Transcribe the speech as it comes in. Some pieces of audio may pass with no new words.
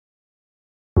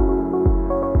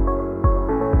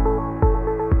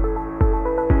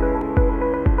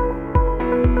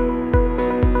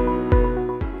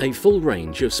A full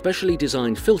range of specially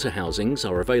designed filter housings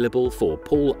are available for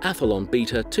Pall Athalon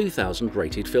Beta 2000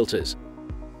 rated filters.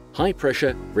 High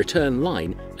pressure, return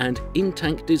line and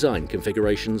in-tank design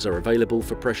configurations are available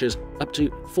for pressures up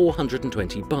to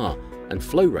 420 bar and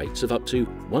flow rates of up to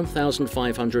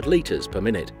 1,500 litres per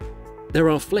minute.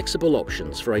 There are flexible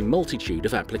options for a multitude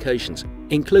of applications,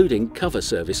 including cover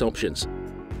service options.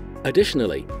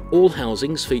 Additionally, all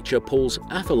housings feature Pall's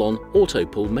Athalon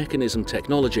auto-pull mechanism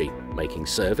technology, making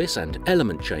service and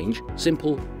element change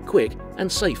simple, quick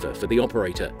and safer for the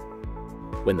operator.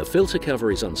 When the filter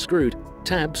cover is unscrewed,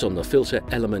 tabs on the filter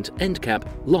element end cap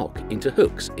lock into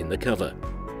hooks in the cover.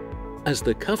 As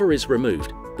the cover is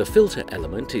removed, the filter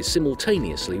element is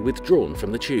simultaneously withdrawn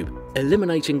from the tube,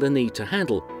 eliminating the need to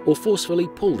handle or forcefully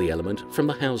pull the element from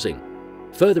the housing.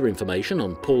 Further information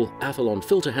on Pall Athalon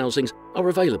filter housings are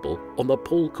available on the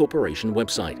Pall Corporation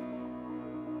website.